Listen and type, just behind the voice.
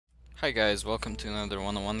Hi guys, welcome to another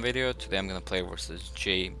one-on-one video. Today I'm gonna play versus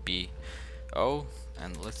JB0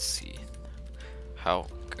 and let's see how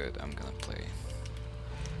good I'm gonna play.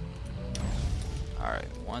 Alright,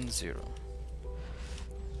 1-0.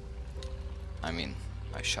 I mean,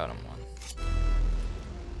 I shot him one.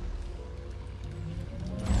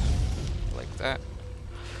 Like that.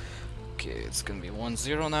 Okay, it's gonna be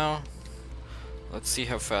 1-0 now. Let's see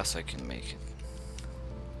how fast I can make it.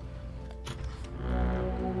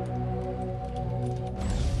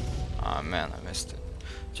 Ah man, I missed it.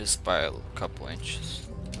 Just by a couple inches.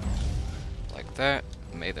 Like that.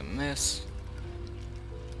 Made a miss.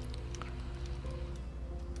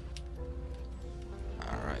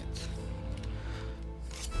 Alright.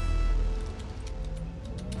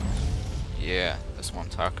 Yeah, that's what I'm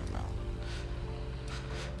talking about.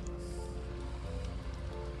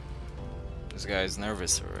 This guy is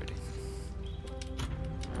nervous already.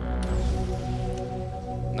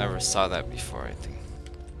 Never saw that before, I think.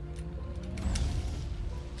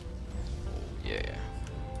 Yeah.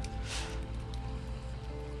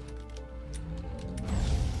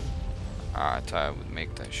 I thought I would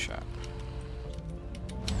make that shot.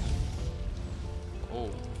 Oh.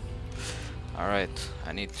 Alright,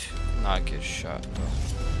 I need to not get shot though.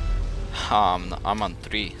 I'm on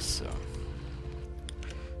 3, so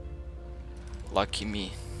lucky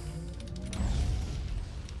me.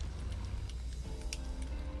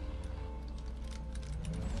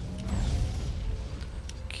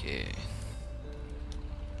 Okay.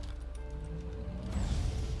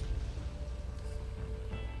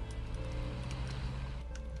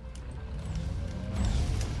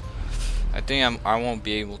 I think I won't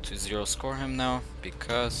be able to zero score him now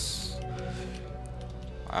because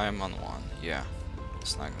I'm on 1. Yeah,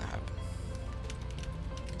 it's not gonna happen.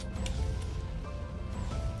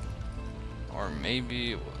 Or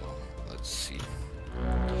maybe, well, let's see.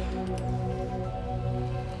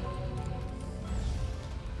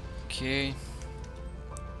 Okay.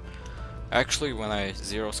 Actually, when I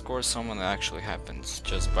zero score someone, it actually happens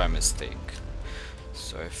just by mistake.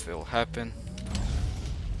 So if it'll happen,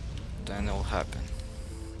 then it'll happen.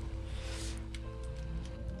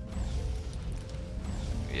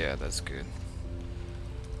 Yeah, that's good.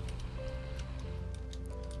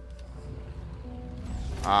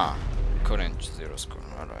 Ah, couldn't zero score,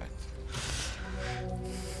 alright.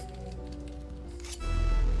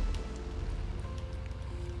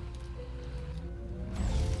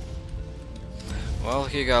 Well,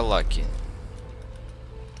 he got lucky.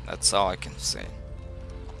 That's all I can say.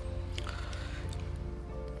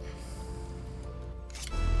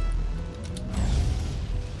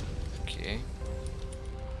 Okay.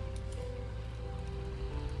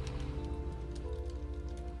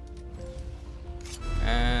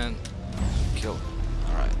 And kill.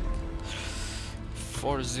 Alright.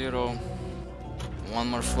 4-0. One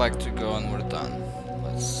more flag to go and we're done.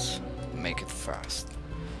 Let's make it fast.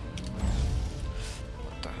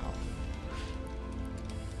 What the hell?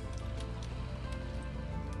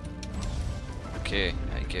 Okay,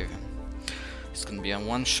 I gave him. He's gonna be on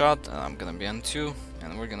 1 shot, and I'm gonna be on 2,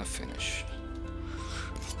 and we're gonna finish.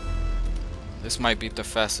 This might be the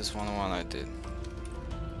fastest one-on-one I did.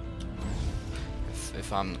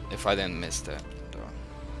 If I didn't miss that though.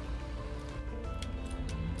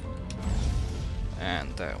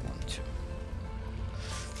 And that one too.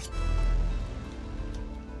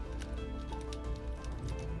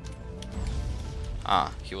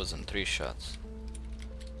 Ah, he was in 3 shots.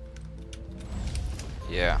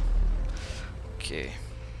 Yeah. Okay.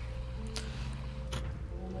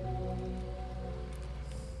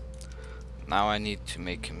 Now I need to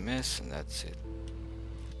make him miss, and that's it.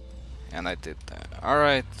 And I did that.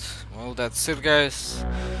 Alright, well that's it guys.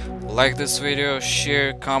 Like this video,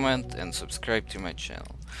 share, comment, and subscribe to my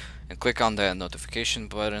channel. And click on that notification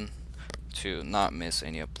button to not miss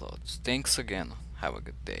any uploads. Thanks again. Have a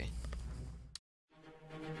good day.